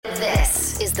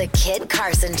is the Kid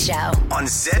Carson Show on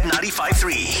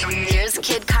Z95.3. Here's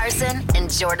Kid Carson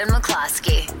and Jordan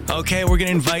McCloskey. Okay, we're going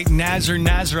to invite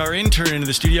Nazer, our intern, into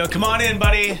the studio. Come on in,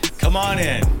 buddy. Come on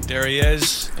in. There he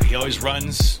is. He always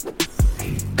runs.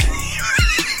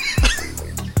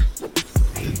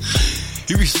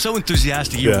 He was so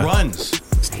enthusiastic. He runs.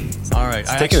 All right.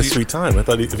 He's taking his sweet time. I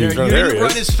thought if he was running, you didn't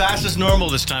run as fast as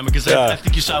normal this time because I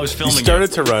think you saw I was filming you. You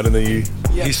started to run and then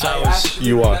you saw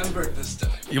you walked. This time.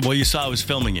 Well, you saw I was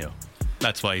filming you.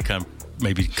 That's why you kind of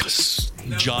maybe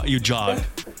you jogged.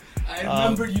 I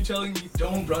remember you telling me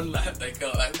don't run like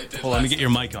I did. Hold on, let me get your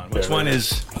mic on. Which one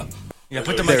is... Yeah,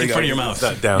 put the mic in front of your mouth.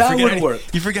 That wouldn't work.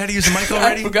 You forgot how to use the mic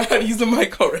already? I forgot how to use the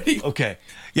mic already. Okay.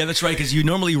 Yeah, that's right, because you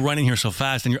normally run in here so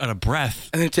fast and you're out of breath.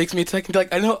 And then it takes me a second to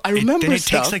I remember Then it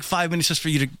takes like 5 minutes just for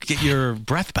you to get your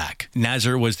breath back.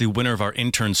 Nazer was the winner of our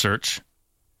intern search,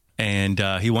 and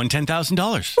he won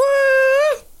 $10,000.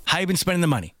 How you been spending the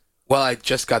money? Well, I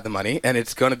just got the money, and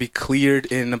it's going to be cleared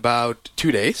in about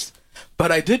 2 days.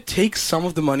 But I did take some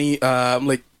of the money,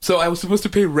 so I was supposed to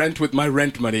pay rent with my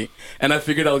rent money, and I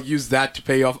figured I'll use that to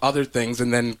pay off other things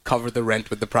and then cover the rent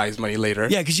with the prize money later.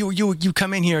 Yeah, because you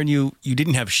come in here and you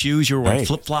didn't have shoes, you were wearing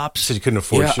flip-flops. So you couldn't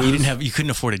afford shoes? You couldn't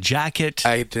afford a jacket.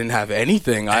 I didn't have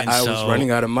anything. I was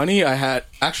running out of money.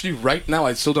 Actually, right now,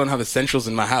 I still don't have essentials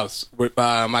in my house.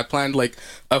 I planned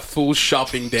a full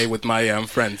shopping day with my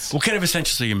friends. What kind of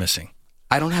essentials are you missing?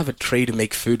 I don't have a tray to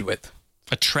make food with.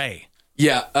 A tray?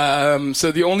 Yeah,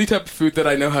 so the only type of food that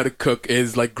I know how to cook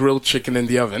is grilled chicken in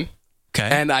the oven. Okay.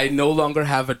 And I no longer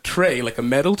have a tray, a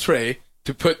metal tray,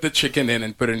 to put the chicken in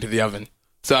and put it into the oven.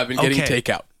 So I've been getting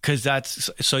takeout. Because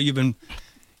so you've been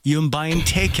buying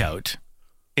takeout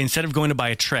instead of going to buy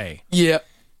a tray. Yeah.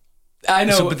 I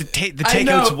know. So, but the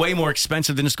takeout's way more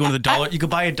expensive than just going to the dollar. You could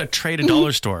buy a tray at a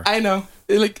dollar store. I know.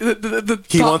 He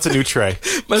wants a new tray.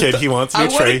 Kid, he wants a new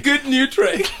tray. I want a good new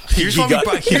tray. Here's why we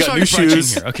brought you in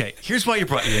here. Okay. Here's why you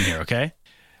brought you in here, okay?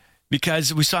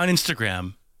 Because we saw on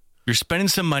Instagram, you're spending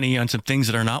some money on some things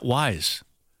that are not wise.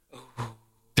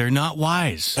 They're not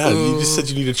wise. Yeah, you just said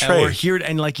you need a tray. And we're here,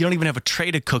 and you don't even have a tray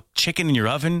to cook chicken in your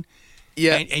oven.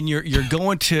 Yeah, and you're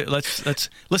going to let's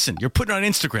listen. You're putting it on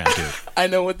Instagram, dude. I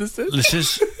know what this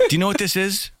is. Do you know what this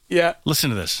is? Yeah. Listen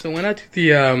to this. So I went out to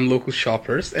the local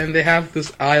shoppers, and they have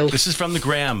this aisle. This is from the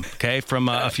gram, okay, from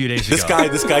a few days ago.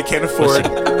 This guy can't afford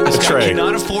a tray. He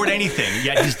cannot afford anything.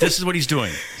 Yeah, this is what he's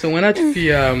doing. So I went out to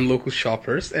the local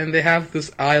shoppers, and they have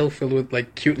this aisle filled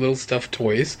with cute little stuffed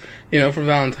toys, for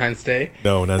Valentine's Day.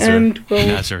 No, Nazer. And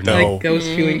Nazer, no. I was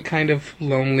feeling kind of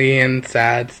lonely and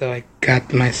sad, so I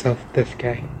got myself this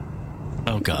guy.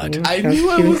 Oh God! I knew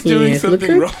I was doing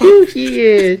something wrong. Cute he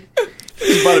is.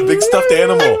 He bought a big stuffed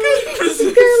animal.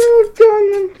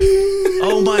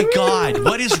 Oh my God!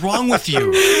 What is wrong with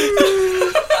you?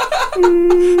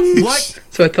 What?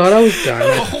 So I thought I was done.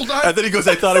 Oh, hold on. And then he goes,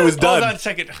 I thought I was done. Hold on a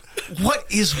second. What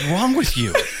is wrong with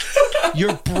you?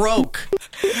 You're broke.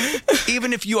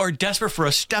 Even if you are desperate for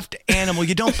a stuffed animal,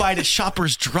 you don't buy it at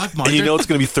Shoppers Drug Mart. And you know it's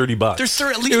going to be $30. There's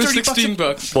at least it was $30.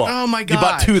 $16. Well, oh my God! You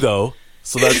bought two though,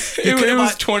 so that's it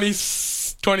was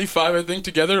 25, I think,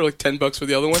 together, $10 for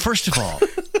the other one. First of all,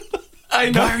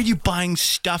 I know. Why are you buying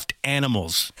stuffed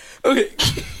animals? Okay,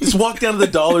 just walk down to the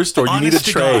dollar store. You need a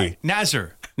tray.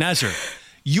 Nazer,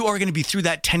 you are going to be through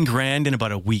that $10,000 in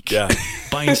about a week. Yeah,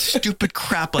 buying stupid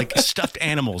crap like stuffed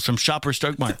animals from Shoppers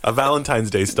Drug Mart. A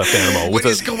Valentine's Day stuffed animal. What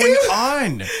is going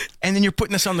on? And then you're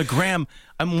putting this on the gram.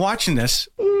 I'm watching this.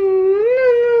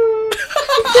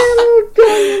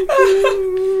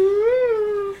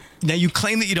 Now you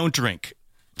claim that you don't drink,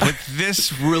 but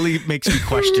this really makes me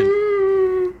question.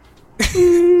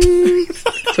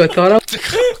 So I thought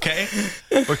okay,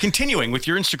 we're continuing with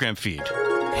your Instagram feed,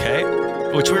 okay,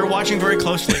 which we were watching very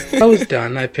closely. I was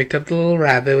done. I picked up the little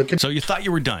rabbit with the... So you thought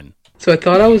you were done? So I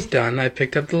thought I was done. I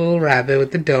picked up the little rabbit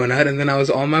with the donut, and then I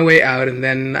was on my way out, and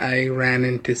then I ran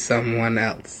into someone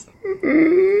else.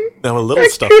 Now a little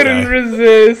stuff. I couldn't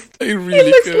resist. He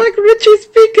looks like Richie's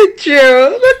Pikachu.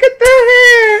 Look at the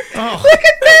hair. Oh. Look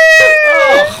at that.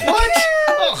 Oh, what?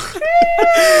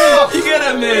 Oh. You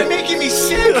gotta admit, you're making me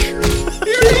sick.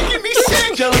 You're making me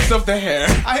sick. Jealous of the hair.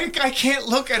 I can't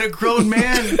look at a grown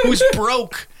man who's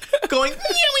broke going,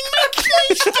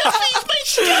 my stuffies, my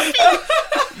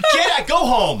stuffies. Go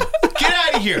home. Get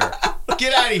out of here.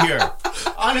 Get out of here.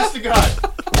 Honest to God.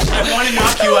 I want to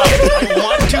knock you out. I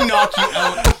want to knock you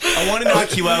out. I want to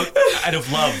knock you out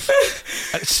of love.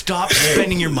 Stop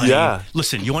spending your money. Yeah.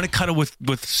 Listen, you want to cuddle with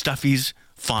stuffies?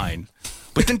 Fine.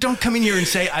 But then don't come in here and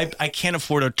say, I can't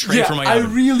afford a tray for my I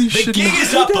oven. really The shouldn't. gig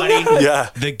is up, buddy. Yeah.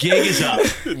 The gig is up.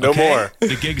 No more.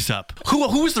 The gig's up.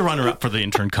 Who was the runner-up for the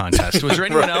intern contest? Was there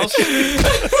anyone else?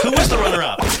 Who was the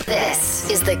runner-up? This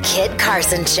is the Kid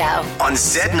Carson Show. On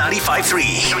Z95.3.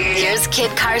 Here's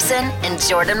Kid Carson and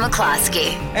Jordan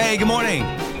McCloskey. Hey, good morning.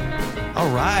 All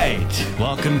right.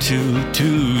 Welcome to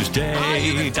Tuesday.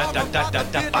 Trying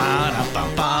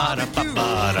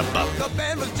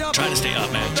to stay up,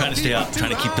 man. Trying to stay up. Trying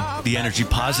to keep the energy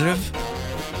positive.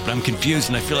 But I'm confused,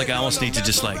 and I feel like I almost need to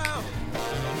just like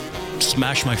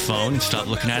smash my phone and stop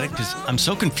looking at it because I'm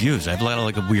so confused. I have a lot of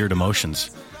like weird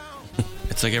emotions.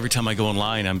 It's like every time I go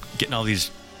online, I'm getting all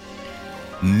these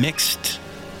mixed,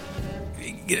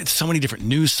 so many different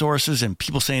news sources and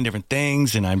people saying different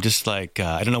things, and I'm just like,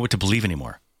 I don't know what to believe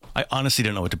anymore. I honestly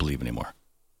don't know what to believe anymore.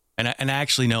 And I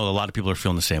actually know a lot of people are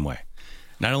feeling the same way.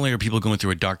 Not only are people going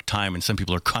through a dark time and some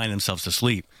people are crying themselves to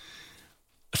sleep,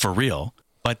 for real,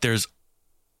 but there's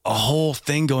a whole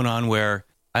thing going on where,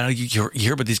 I don't know, you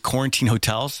hear about these quarantine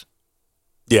hotels?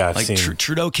 Yeah, I've like seen.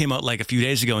 Trudeau came out like a few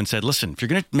days ago and said, listen, if you're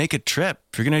going to make a trip,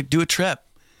 if you're going to do a trip,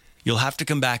 you'll have to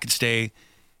come back and stay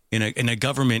in a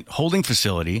government holding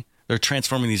facility. They're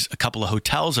transforming a couple of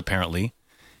hotels apparently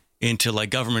into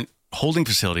like government holding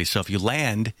facilities. So if you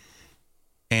land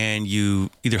and you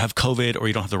either have COVID or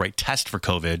you don't have the right test for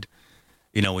COVID,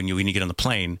 when you get on the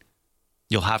plane,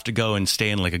 you'll have to go and stay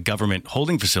in like a government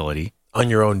holding facility. On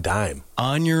your own dime.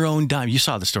 On your own dime. You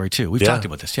saw the story too. We've talked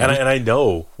about this. Yeah. And I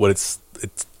know what it's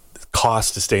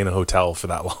cost to stay in a hotel for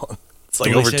that long. It's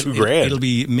like over $2,000. It'll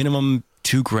be minimum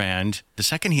 $2,000. The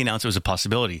second he announced it was a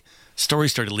possibility,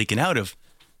 stories started leaking out of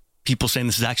people saying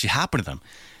this has actually happened to them.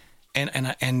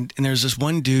 And there's this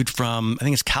one dude from, I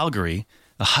think it's Calgary.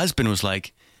 The husband was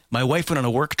like, my wife went on a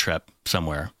work trip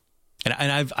somewhere. And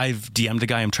I've DM'd the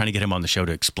guy. I'm trying to get him on the show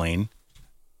to explain.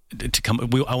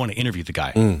 I want to interview the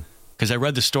guy. Because I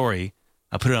read the story.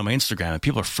 I put it on my Instagram and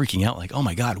people are freaking out like, oh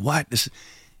my God, what?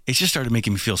 It just started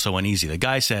making me feel so uneasy. The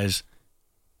guy says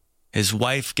his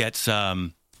wife takes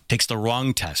the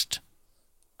wrong test.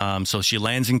 So she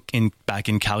lands back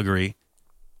in Calgary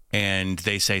and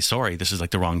they say, sorry, this is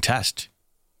like the wrong test.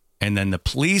 And then the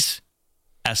police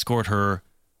escort her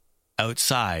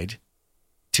outside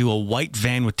to a white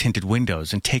van with tinted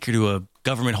windows and take her to a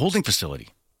government holding facility.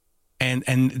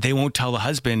 And they won't tell the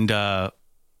husband.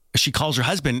 She calls her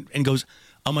husband and goes,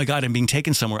 oh my God, I'm being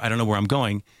taken somewhere. I don't know where I'm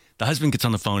going. The husband gets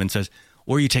on the phone and says,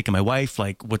 where are you taking my wife?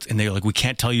 Like, what's, and they're like, we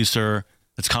can't tell you, sir.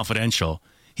 It's confidential.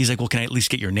 He's like, well, can I at least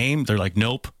get your name? They're like,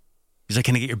 nope. He's like,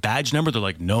 can I get your badge number? They're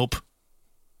like, nope.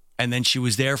 And then she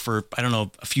was there for, I don't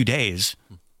know, a few days.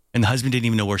 And the husband didn't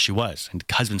even know where she was. And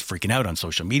the husband's freaking out on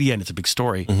social media and it's a big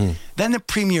story. Mm-hmm. Then the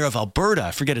premier of Alberta,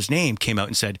 I forget his name, came out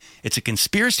and said, it's a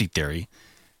conspiracy theory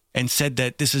and said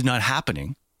that this is not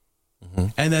happening. Mm-hmm.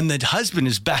 And then the husband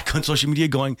is back on social media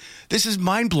going, this is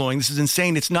mind-blowing. This is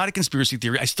insane. It's not a conspiracy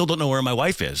theory. I still don't know where my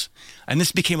wife is. And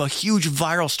this became a huge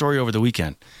viral story over the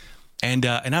weekend. And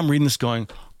I'm reading this going,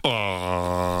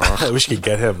 oh. I wish you could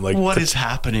get him. Like, what is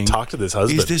happening? Talk to this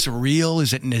husband. Is this real?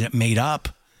 Is it made up?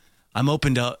 I'm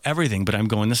open to everything, but I'm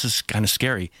going, this is kind of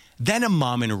scary. Then a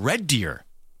mom in Red Deer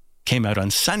came out on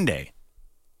Sunday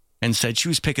and said she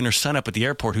was picking her son up at the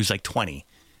airport who's like 20.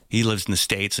 He lives in the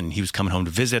States and he was coming home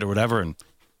to visit or whatever. And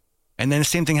then the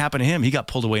same thing happened to him. He got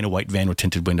pulled away in a white van with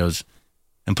tinted windows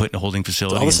and put in a holding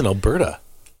facility. All this in Alberta.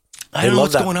 I don't know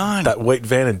what's going on. That white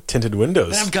van and tinted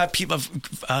windows. Then I've got people,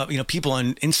 people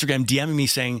on Instagram DMing me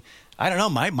saying, I don't know,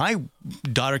 my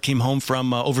daughter came home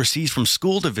from overseas from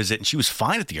school to visit and she was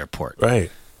fine at the airport. Right.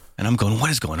 And I'm going, what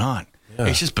is going on? Yeah.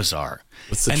 It's just bizarre.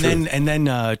 What's the truth? And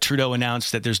then Trudeau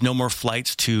announced that there's no more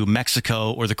flights to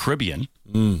Mexico or the Caribbean.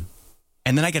 Mm.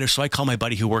 And then I call my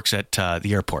buddy who works at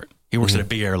the airport. He works at a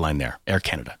big airline there, Air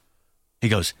Canada. He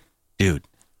goes, dude,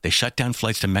 they shut down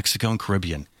flights to Mexico and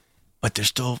Caribbean, but there's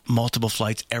still multiple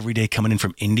flights every day coming in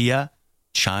from India,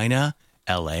 China,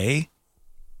 LA.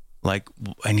 Like,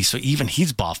 and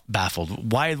he's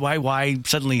baffled. Why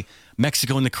suddenly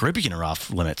Mexico and the Caribbean are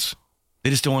off limits?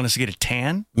 They just don't want us to get a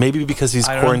tan? Maybe because these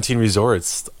quarantine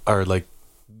resorts are like,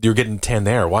 you're getting tan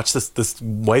there. Watch this. This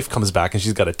wife comes back and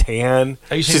she's got a tan.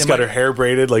 She's got her hair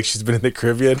braided like she's been in the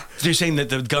Caribbean. So you're saying that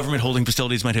the government holding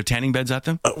facilities might have tanning beds at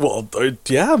them?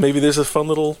 Yeah. Maybe there's a fun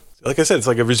little. Like I said, it's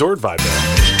like a resort vibe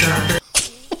there.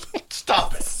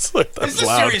 Stop it. It's a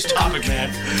serious topic,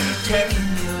 man.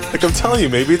 Like I'm telling you,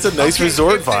 maybe it's a nice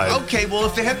resort vibe. Okay, well,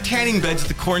 if they have tanning beds at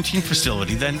the quarantine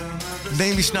facility, then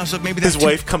maybe that's his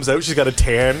wife comes out. She's got a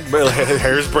tan. Her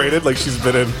hair's braided like she's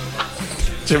been in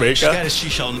Jamaica. She's got a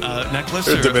seashell necklace.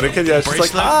 Or Dominican, yeah. She's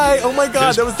like, hi, oh my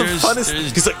God, that was the funnest.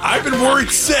 He's like, I've been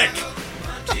worried sick.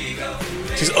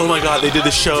 She's, oh my God, they did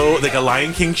the show, like a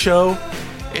Lion King show.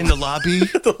 In the lobby.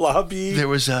 The lobby. There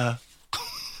was a...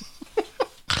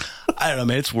 I don't know,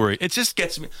 man. It's worried. It just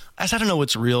gets me... I don't know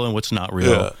what's real and what's not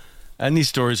real. Yeah. And these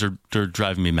stories they're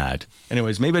driving me mad.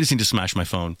 Anyways, maybe I just need to smash my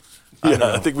phone.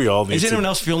 I think we all need to. Is anyone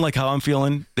else feeling like how I'm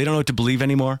feeling? They don't know what to believe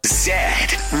anymore?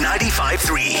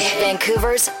 Z95.3.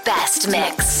 Vancouver's best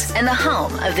mix and the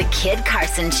home of the Kid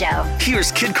Carson Show.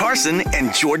 Here's Kid Carson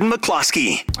and Jordan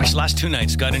McCloskey. Actually, last 2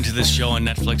 nights got into this show on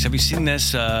Netflix. Have you seen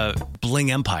this?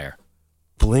 Bling Empire.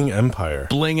 Bling Empire.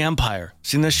 Bling Empire.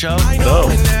 Seen this show?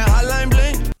 No.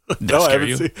 No, I scare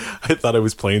you? haven't seen. I thought I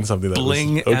was playing something that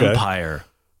Bling was... Okay. Empire.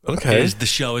 Okay. Is the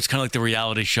show. It's kind of like the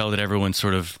reality show that everyone's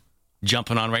sort of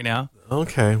jumping on right now.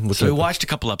 Okay. So we watched a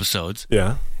couple episodes.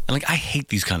 Yeah. And like, I hate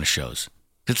these kind of shows.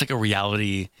 It's like a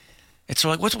reality. It's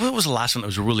sort of like, what was the last one that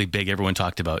was really big everyone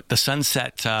talked about? The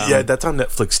Sunset. Yeah, that's on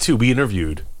Netflix too. We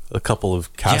interviewed a couple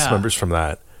of cast members from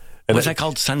that. And what's that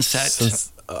called? Sunset?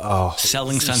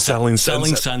 Selling Sunset.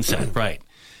 Selling Sunset, right.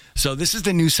 So this is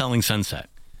the new Selling Sunset.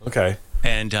 Okay.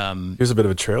 And here's a bit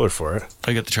of a trailer for it.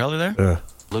 Oh, you got the trailer there? Yeah.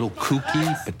 Little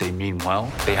kooky, but they mean well.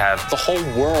 They have the whole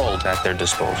world at their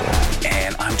disposal.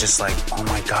 And I'm just like, oh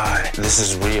my God, this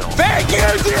is real. Thank you,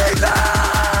 Jesus!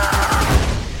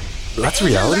 That's a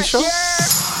reality show?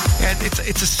 Yeah,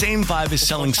 it's the same vibe as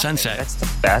Selling Sunset. That's the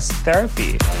best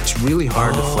therapy. It's really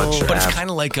hard to flex your But it's abs. kind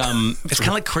of like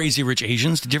Crazy Rich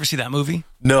Asians. Did you ever see that movie?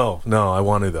 No, I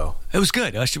want to though. It was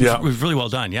good. It was really well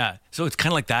done, yeah. So it's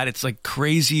kind of like that. It's like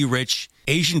crazy rich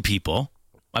Asian people.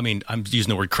 I mean, I'm using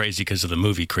the word crazy because of the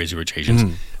movie Crazy Rich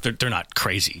Asians. They're not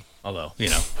crazy, although,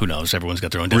 who knows? Everyone's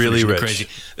got their own definition really rich. of crazy.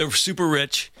 They're super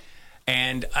rich.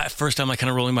 And at first I'm like kind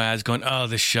of rolling my eyes going, oh,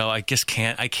 this show, I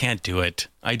can't do it.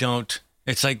 I don't.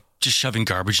 It's like just shoving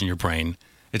garbage in your brain.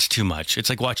 It's too much. It's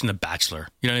like watching The Bachelor.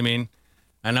 You know what I mean?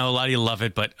 I know a lot of you love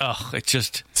it, but it's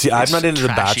just... See, I'm not into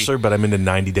trashy. The Bachelor, but I'm into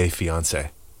 90 Day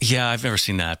Fiancé. Yeah, I've never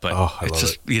seen that, but I it's love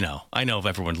just, I know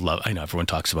everyone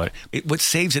talks about it. What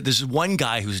saves it, there's one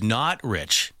guy who's not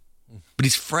rich, but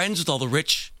he's friends with all the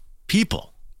rich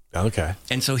people. Okay.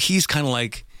 And so he's kind of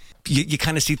like, you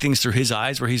kind of see things through his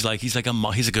eyes where he's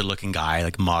a good looking guy,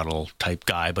 like model type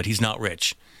guy, but he's not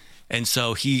rich. And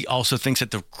so he also thinks that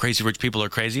the crazy rich people are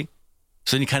crazy.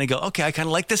 So then you kind of go, okay, I kind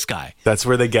of like this guy. That's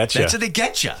where they get you. That's where they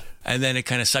get you. And then it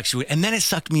kind of sucks you in. And then it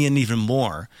sucked me in even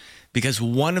more because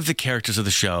one of the characters of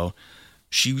the show,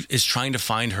 she is trying to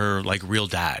find her like real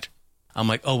dad. I'm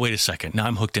like, oh, wait a second. Now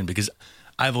I'm hooked in because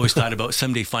I've always thought about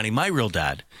someday finding my real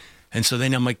dad. And so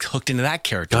then I'm like hooked into that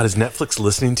character. God, is Netflix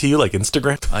listening to you like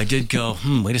Instagram? I did go,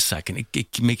 wait a second.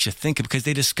 It makes you think because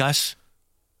they discuss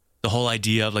the whole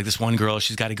idea of like this one girl,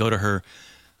 she's got to go to her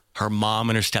mom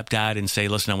and her stepdad and say,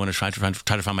 listen, I want to try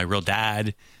to find my real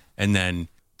dad. And then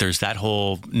there's that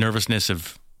whole nervousness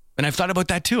of, and I've thought about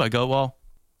that too. I go, well,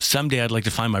 someday I'd like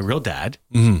to find my real dad.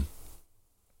 Mm-hmm.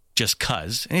 Just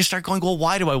cause. And you start going, well,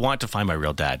 why do I want to find my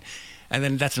real dad? And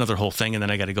then that's another whole thing. And then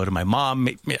I got to go to my mom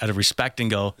out of respect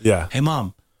and go, hey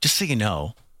mom, just so you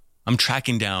know, I'm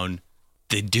tracking down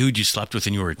the dude you slept with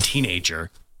when you were a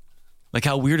teenager. Like,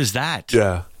 how weird is that?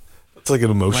 Yeah. It's like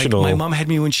an emotional. Like, my mom had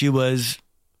me when she was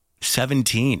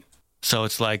 17. So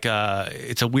it's like,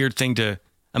 it's a weird thing to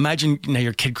imagine. Now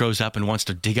your kid grows up and wants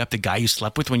to dig up the guy you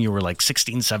slept with when you were like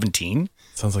 16, 17.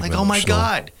 Sounds like oh my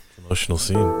God. Emotional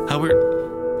scene. How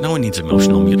weird. No one needs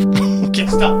emotional music. Can't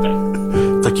stop it.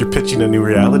 It's like you're pitching a new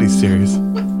reality series.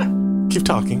 Keep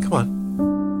talking. Come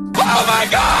on. Oh my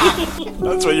God!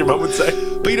 That's what your mom would say.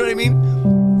 But you know what I mean?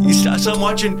 So I'm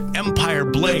watching Empire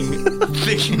Bling,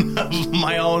 thinking of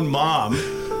my own mom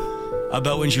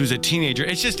about when she was a teenager.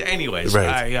 It's just, anyways.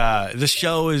 Right. The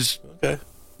show is okay.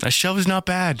 That show is not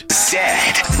bad.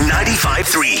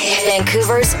 Z95.3.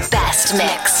 Vancouver's best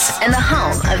mix and the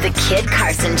home of the Kid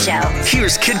Carson Show.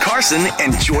 Here's Kid Carson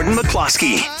and Jordan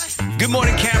McCloskey. Good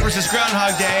morning, campers. It's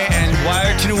Groundhog Day, and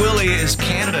Wyerton Willie is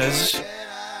Canada's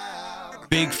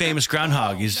big famous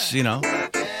groundhog. He's,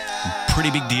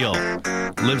 pretty big deal.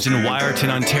 Lives in Wyerton,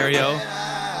 Ontario.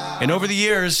 And over the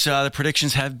years, the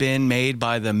predictions have been made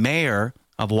by the mayor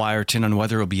of Wyerton on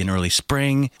whether it'll be an early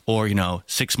spring or,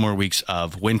 6 more weeks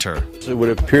of winter. It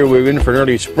would appear we're in for an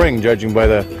early spring, judging by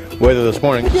the weather this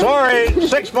morning. Sorry,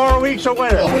 6 more weeks of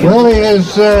winter. Willie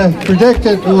has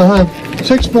predicted we'll have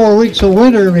 6 more weeks of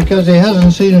winter because he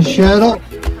hasn't seen a shadow.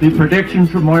 The prediction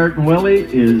from Wyerton Willie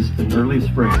is an early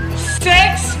spring.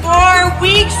 6 more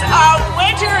weeks of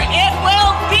winter it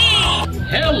will be.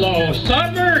 Hello,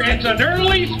 summer. It's an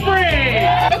early spring.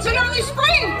 It's an early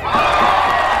spring.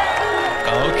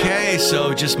 Okay,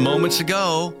 so just moments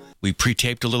ago, we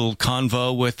pre-taped a little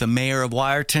convo with the mayor of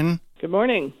Wyerton. Good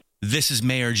morning. This is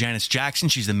Mayor Janice Jackson.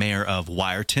 She's the mayor of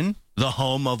Wyerton. the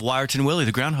home of Wyerton Willie,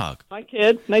 the groundhog. Hi,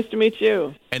 kid. Nice to meet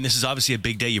you. And this is obviously a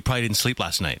big day. You probably didn't sleep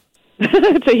last night.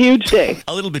 It's a huge day.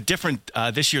 A little bit different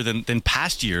this year than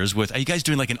past years. Are you guys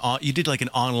doing you did like an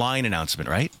online announcement,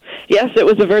 right? Yes, it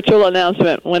was a virtual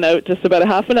announcement. Went out just about a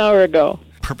half an hour ago.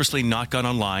 Purposely not gone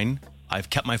online.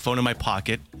 I've kept my phone in my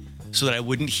pocket so that I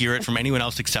wouldn't hear it from anyone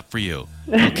else except for you.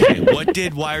 Okay, what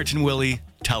did Wyerton Willie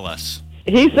tell us?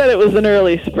 He said it was an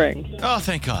early spring. Oh,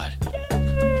 thank God.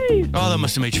 Oh, that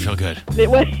must have made you feel good.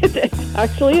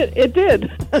 Actually, it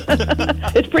did.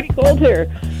 It's pretty cold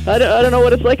here. I don't know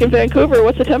what it's like in Vancouver.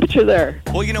 What's the temperature there?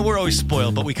 Well, we're always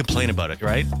spoiled, but we complain about it,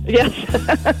 right? Yes.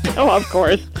 Oh, of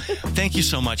course. Thank you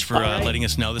so much for letting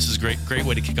us know. This is a great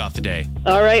way to kick off the day.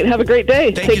 All right. Have a great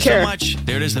day. Take you care. So much.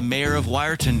 There it is, the mayor of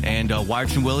Wyerton, and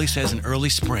Wyerton Willie says an early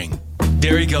spring.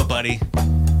 There you go, buddy.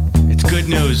 It's good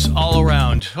news all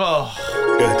around. Oh,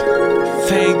 good.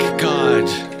 Thank God.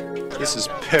 This is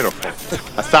pitiful.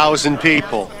 1,000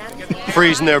 people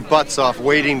freezing their butts off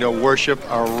waiting to worship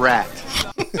a rat.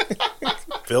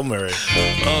 Bill Murray.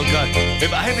 Oh, God.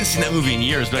 I haven't seen that movie in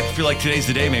years, but I feel like today's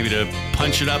the day maybe to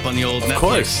punch it up on the old Netflix. Of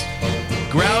course.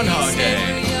 Groundhog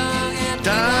Day.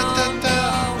 Da, da,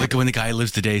 da. Like when the guy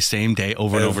lives the day, same day,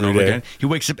 over and over and over again. He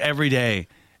wakes up every day,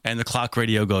 and the clock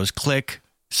radio goes click.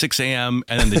 6 a.m.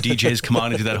 and then the DJs come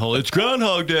on and do that whole, it's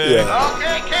Groundhog Day. Yeah.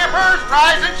 Okay, campers,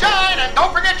 rise and shine, and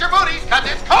don't forget your booties, because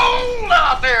it's cold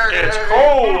out there today. It's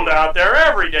cold out there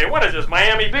every day. What is this,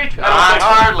 Miami Beach? Not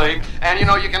hardly. And,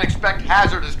 you can expect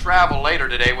hazardous travel later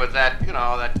today with that,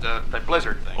 that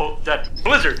blizzard thing. Oh, that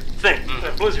blizzard thing.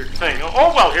 That blizzard thing.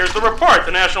 Oh, well, here's the report.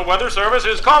 The National Weather Service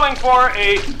is calling for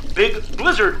a big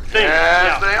blizzard thing.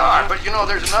 Yes, they are. But,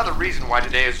 there's another reason why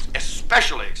today is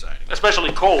especially exciting.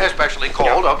 Especially cold. Especially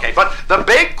cold, yeah. Okay. But the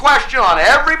big question on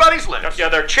everybody's lips. Yeah,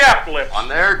 their chapped lips. On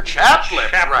their chapped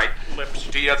lips, right. Lips.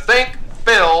 Do you think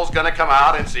Phil's going to come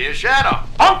out and see a shadow?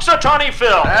 Punxsutawney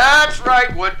Phil. That's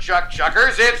right, woodchuck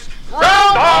chuckers. It's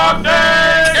Groundhog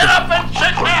Day! Get up and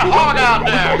shake that hog out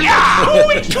there. Yeah!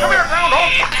 Come here,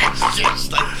 Groundhog.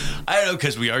 Just like, I don't know,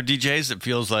 because we are DJs, it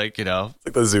feels like,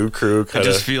 like the zoo crew kind of.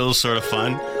 It just feels sort of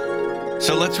fun.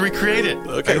 So let's recreate it.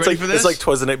 Okay, it's like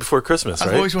 'Twas the Night Before Christmas, right?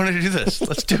 I've always wanted to do this.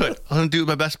 Let's do it. I'm going to do it with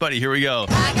my best buddy. Here we go.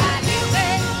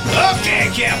 Okay,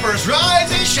 campers,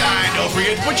 rise and shine. Don't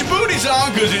forget to put your booties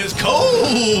on, because it's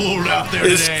cold out there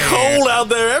today. It's cold out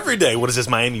there every day. What is this,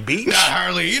 Miami Beach? Not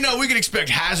hardly. We can expect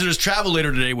hazardous travel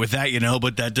later today with that,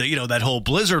 but that, that whole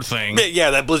blizzard thing.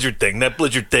 Yeah, that blizzard thing.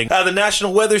 The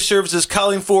National Weather Service is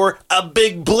calling for a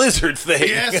big blizzard thing.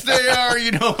 Yes, they are.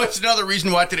 It's another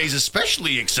reason why today's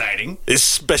especially exciting.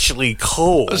 Especially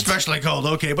cold. Especially cold,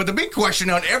 okay. But the big question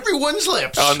on everyone's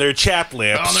lips. On their chapped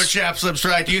lips. On their chapped lips,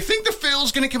 right. Do you think the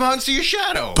Phil's going to come out and see a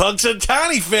shadow?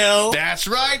 Punxsutawney Phil. That's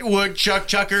right, woodchuck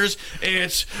chuckers.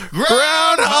 It's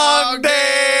Groundhog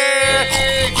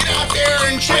Day. Get out there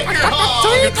and shake your hog.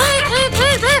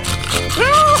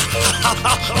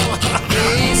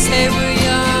 They say we're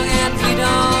young and we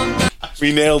don't.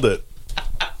 We nailed it.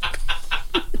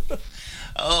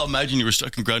 Oh, imagine you were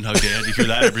stuck in Groundhog Day. I had to hear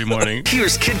that every morning.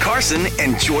 Here's Kid Carson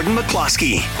and Jordan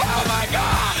McCloskey. Oh, my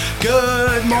God.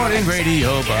 Good morning,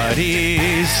 radio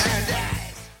buddies.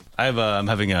 I'm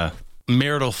having a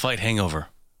marital fight hangover.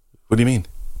 What do you mean?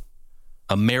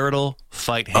 A marital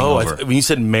fight hangover. When you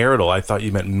said marital, I thought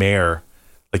you meant mayor.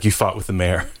 Like you fought with the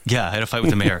mayor. Yeah, I had a fight with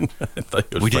the mayor.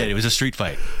 We did. It was a street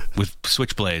fight with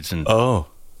switchblades. And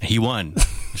he won.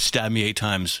 Stabbed me 8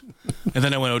 times. And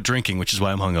then I went out drinking, which is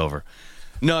why I'm hungover.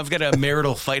 No, I've got a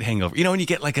marital fight hangover. When you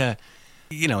get like and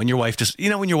your wife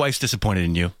when your wife's disappointed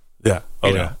in you. Yeah.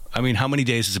 Yeah. I mean, how many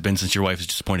days has it been since your wife is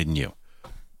disappointed in you?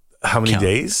 How many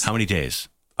days? How many days?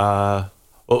 It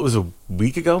was a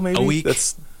week ago, maybe? A week?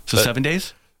 7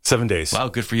 days? 7 days. Wow,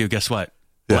 good for you. Guess what?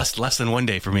 Yeah. Less than 1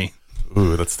 day for me.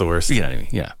 Ooh, that's the worst. You know what I mean?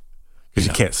 Yeah. Because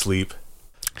you can't sleep.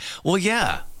 Well,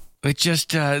 yeah. It just,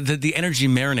 the energy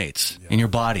marinates in your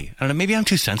body. I don't know. Maybe I'm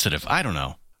too sensitive. I don't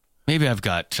know. Maybe I've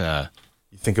got...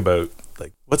 You think about,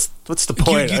 like, what's the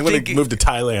point? I'm going to move to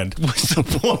Thailand. What's the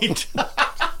point?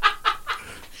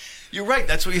 You're right.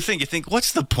 That's what you think. You think,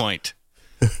 what's the point?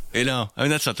 I mean,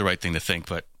 that's not the right thing to think,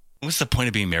 but what's the point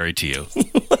of being married to you?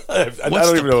 I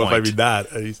don't even know if I mean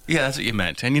that. Yeah, that's what you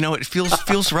meant. And it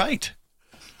feels right.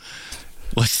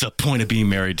 What's the point of being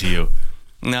married to you?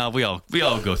 No, we all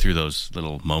go through those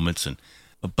little moments,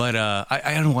 but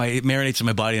I don't know why it marinates in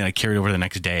my body and I carry it over the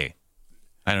next day.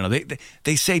 I don't know.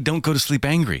 They say don't go to sleep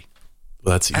angry.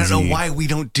 Well, that's easy. I don't know why we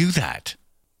don't do that.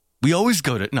 We always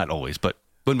go to, not always, but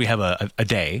when we have a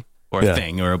day or a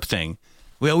thing,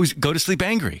 we always go to sleep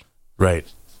angry. Right.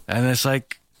 And it's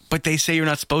like, but they say you're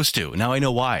not supposed to. Now I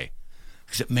know why.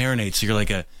 Because it marinates. So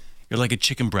you're You're like a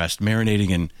chicken breast marinating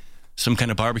in some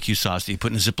kind of barbecue sauce that you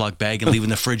put in a Ziploc bag and leave in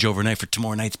the fridge overnight for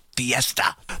tomorrow night's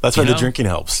fiesta. That's why the drinking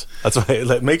helps. That's why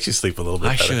it makes you sleep a little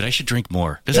bit better. I should drink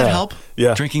more. Does that help?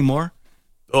 Yeah. Drinking more?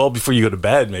 Well, before you go to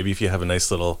bed, maybe if you have a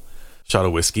nice little shot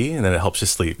of whiskey, and then it helps you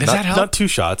sleep. Does that help? Not 2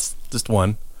 shots, just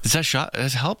 1. Does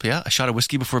that help? Yeah? A shot of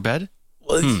whiskey before bed?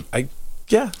 Well,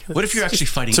 What if you're actually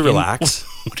fighting to relax?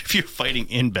 What if you're fighting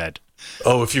in bed?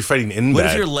 Oh, if you're fighting in bed. What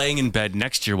if you're laying in bed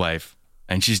next to your wife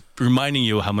and she's reminding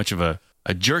you how much of a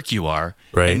jerk you are?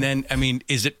 Right. And then, I mean,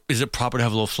 is it proper to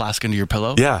have a little flask under your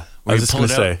pillow? Yeah. I was just going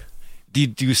to say. Do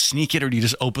you sneak it, or do you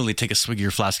just openly take a swig of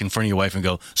your flask in front of your wife and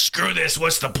go, screw this,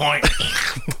 what's the point?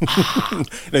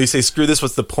 No, you say, screw this,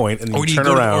 what's the point? And you turn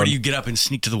around. Or do you get up and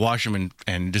sneak to the washroom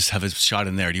and just have a shot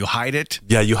in there? Do you hide it?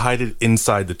 Yeah, you hide it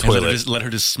inside the toilet. And let her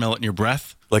just smell it in your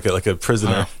breath? Like a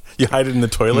prisoner. You hide it in the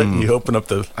toilet and you open up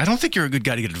the... I don't think you're a good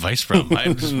guy to get advice from. I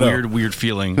have this weird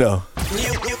feeling. No.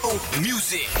 New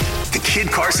music. The Kid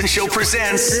Carson Show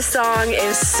presents... This song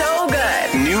is so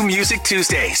good. New Music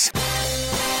Tuesdays.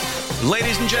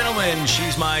 Ladies and gentlemen,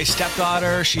 she's my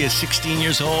stepdaughter. She is 16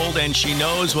 years old, and she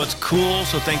knows what's cool,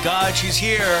 so thank God she's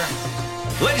here.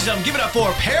 Ladies and gentlemen, give it up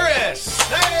for Paris.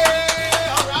 Hey,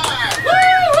 all right.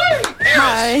 Woo!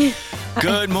 Paris. Hi.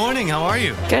 Good morning. How are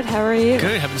you? Good. How are you?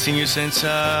 Good. Haven't seen you since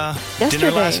yesterday. Dinner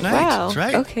last night. Wow. That's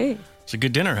right. Okay. It's a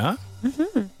good dinner, huh?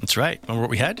 Mm-hmm. That's right. Remember what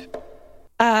we had?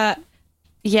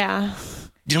 Yeah.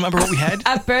 Do you remember what we had?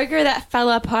 A burger that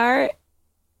fell apart.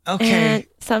 Okay. And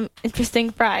some interesting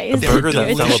fries. They were that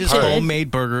fell delicious apart. homemade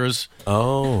burgers.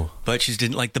 Oh. But she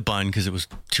didn't like the bun because it was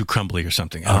too crumbly or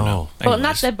something. I don't know. Well, Anyways.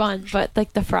 not the bun, but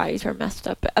like the fries were messed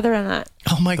up. But other than that.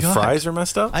 Oh my God. The fries are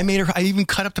messed up? I even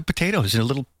cut up the potatoes into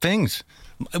little things.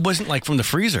 It wasn't like from the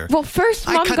freezer. Well, first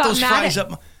Mom I cut got those mad fries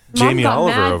at, up. Jamie Mom got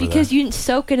Oliver mad over because there. you didn't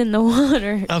soak it in the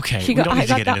water. Okay, we don't need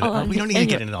to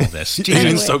get into all this. You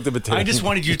didn't soak the potato. I just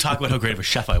wanted you to talk about how great of a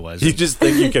chef I was. You just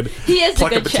think you could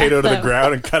pluck a potato to the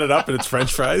ground and cut it up and it's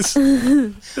French fries?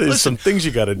 There's some things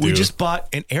you got to do. We just bought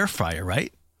an air fryer,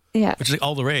 right? Yeah. Which is like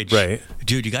all the rage. Right.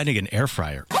 Dude, you got to get an air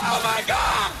fryer. Oh my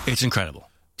God. It's incredible.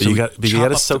 So you got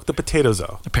to soak the potatoes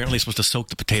out. Apparently, it's supposed to soak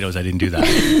the potatoes. I didn't do that.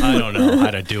 I don't know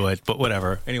how to do it, but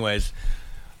whatever. Anyways,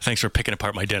 thanks for picking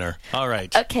apart my dinner. All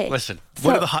right. Okay. Listen,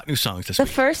 what are the hot new songs this week?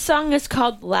 The first song is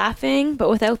called Laughing, but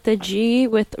without the G,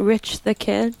 with Rich the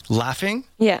Kid. Laughing?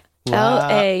 Yeah.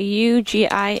 Laughin.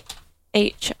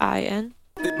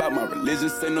 About my religion,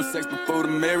 say no sex before the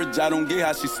marriage. I don't get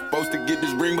how she's supposed to get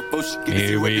this ring before she gets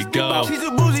Here we go. She's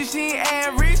a bougie, she ain't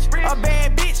average. A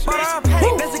bad bitch, but I'm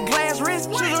petty, that's a glass wrist.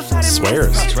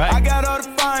 Swears. That's right. I got all the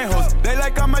fine hoes, they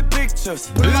like all my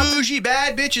pictures. Bougie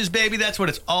bad bitches, baby. That's what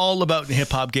it's all about in the hip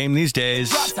hop game these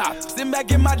days. That's back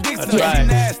in my dick, That's right.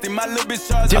 nasty. My little bitch,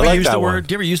 Do you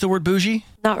ever use the word bougie?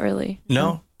 Not really.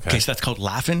 No? Okay, so that's called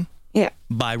Laughing? Yeah.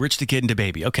 By Rich the Kid and the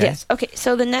Baby. Okay. Yes. Okay,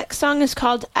 so the next song is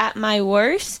called At My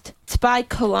Worst. It's by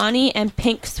Kalani and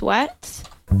Pink Sweats.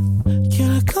 Can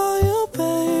I call you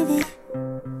baby?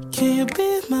 Can you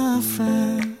be my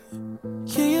friend?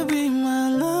 Can you be my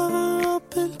lover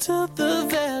up until the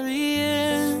very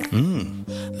end?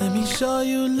 Let me show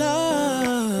you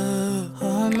love.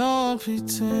 I don't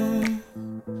pretend.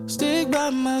 Stick by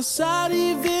my side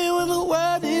even when the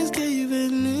world is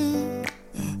giving in.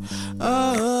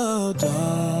 Oh,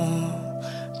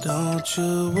 don't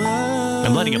you worry.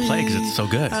 I'm letting it play because it's so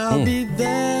good. I'll be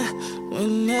there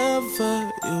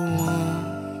whenever you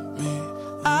want me.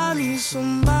 I need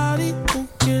somebody who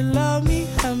can love me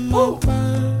at my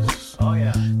worst. Oh,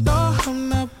 yeah. No, I'm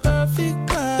not perfect,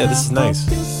 but yeah, this is nice.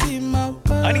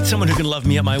 I need someone who can love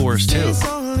me at my worst, too.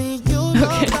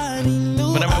 Okay.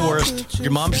 When I'm at my worst,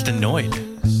 your mom's just annoyed.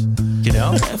 You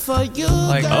know?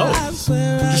 Like,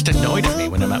 just annoyed at me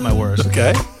when I'm at my worst.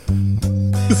 Okay.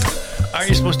 Are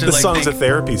you supposed to This song's a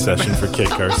therapy session for Kid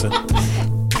Carson.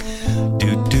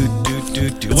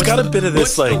 It's got a bit of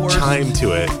this chime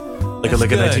to it. Like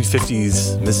a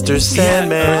 1950s Mr.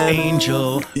 Sandman. Earth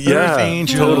Angel. Yeah, Earth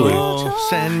Angel. totally.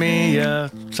 Send me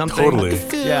something. Totally.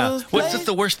 Yeah. What's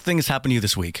the worst thing that's happened to you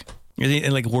this week?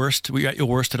 Like worst? Were you at your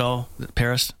worst at all,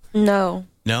 Paris? No.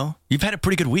 No? You've had a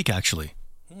pretty good week, actually.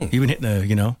 You've been hitting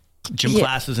the, gym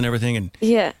classes and everything, and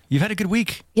you've had a good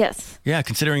week. Yes. Yeah,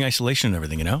 considering isolation and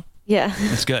everything, Yeah.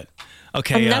 That's good.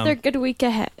 Okay. Another good week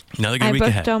ahead. Another good week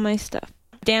ahead. I booked all my stuff.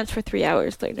 Dance for 3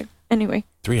 hours later. Anyway.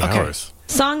 3 hours?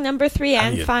 Song number 3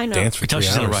 and final. Dance for 3 hours.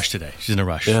 She's in a rush today. She's in a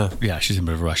rush. Yeah, she's in a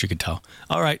bit of a rush, you could tell.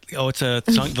 All right. Oh, it's a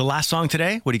song, the last song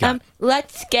today? What do you got?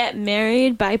 Let's Get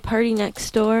Married by Party Next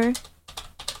Door.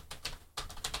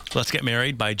 Let's Get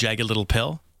Married by Jagged Little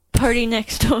Pill. Party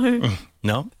Next Door.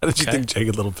 No? How did you think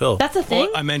Jagged Little Pill? That's a thing?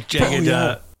 Well, I meant Jagged...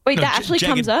 Wait, Wait, that actually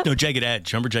comes up? No, Jagged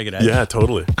Edge. Remember Jagged Edge? Yeah,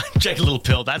 totally. Jagged Little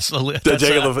Pill. That's Jagged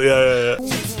Little. Yeah.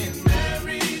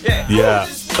 Yeah,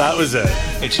 that was it.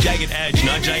 It's Jagged Edge,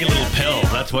 not Jagged Little Pill.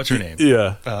 That's what's her name.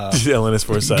 Yeah. Alanis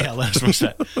Morissette. Yeah, Alanis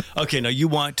Morissette. Okay, now you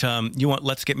want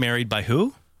Let's Get Married by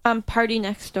who? Party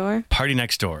Next Door. Party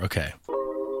Next Door. Okay.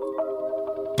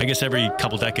 I guess every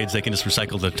couple decades they can just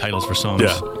recycle the titles for songs.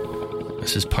 Yeah.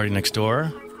 This is Party Next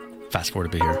Door. Fast forward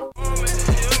a bit here.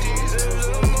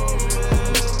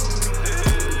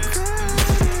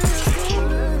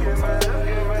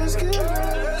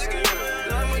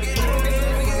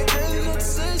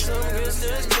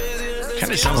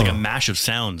 Kind of sounds like a mash of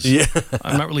sounds. Yeah.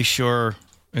 I'm not really sure.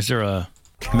 Is there a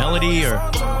melody or?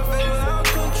 It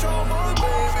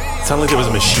sounded like there was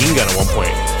a machine gun at one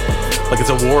point. Like it's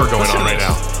a war going on right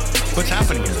now. What's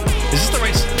happening here? Is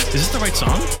this the right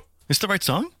song? Is it the right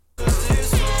song?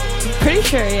 Pretty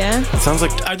sure, yeah. It sounds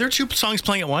like. Are there two songs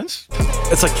playing at once?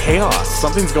 It's like chaos.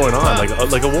 Something's going on,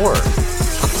 like a war.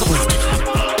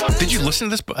 Did you listen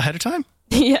to this ahead of time?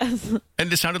 Yes.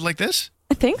 And it sounded like this?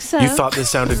 I think so. You thought this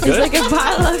sounded good? It's like a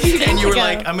pile of you. And you were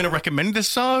like, I'm going to recommend this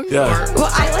song? Yeah. Well,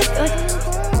 I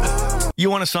like. You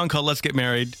want a song called Let's Get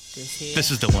Married?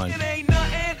 This is the one.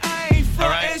 All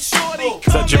right. Is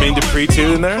that Jermaine Dupri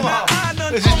too in there?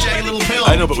 This is Jagged Little Pill.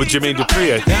 I know, but with Jermaine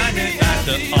Dupri, I think. At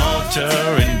the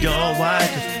altar and your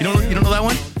wife. You don't know that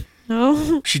one?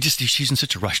 No. She's in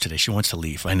such a rush today. She wants to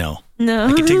leave. I know. No.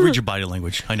 I can read your body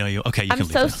language. I know you. Okay, you can leave.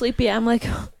 I'm so now. sleepy. I'm like.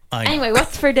 Anyway,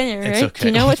 what's for dinner, right? It's okay. Do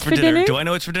you know what's for dinner? Do I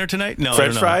know what's for dinner tonight? No,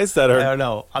 French fries that are I don't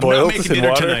know. I'm boiled not making in dinner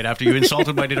water? tonight after you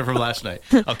insulted my dinner from last night.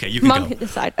 Okay, you can Mom go. can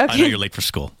decide. I Okay. know you're late for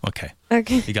school. Okay.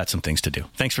 Okay. You got some things to do.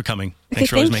 Thanks for coming. Okay, Thanks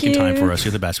for always thank making time you. for us.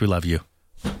 You're the best. We love you.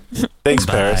 Thanks,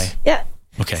 Bye. Paris. Yeah.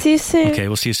 Okay. See you soon. Okay,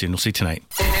 we'll see you soon. We'll see you tonight.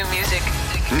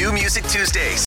 New Music Tuesdays.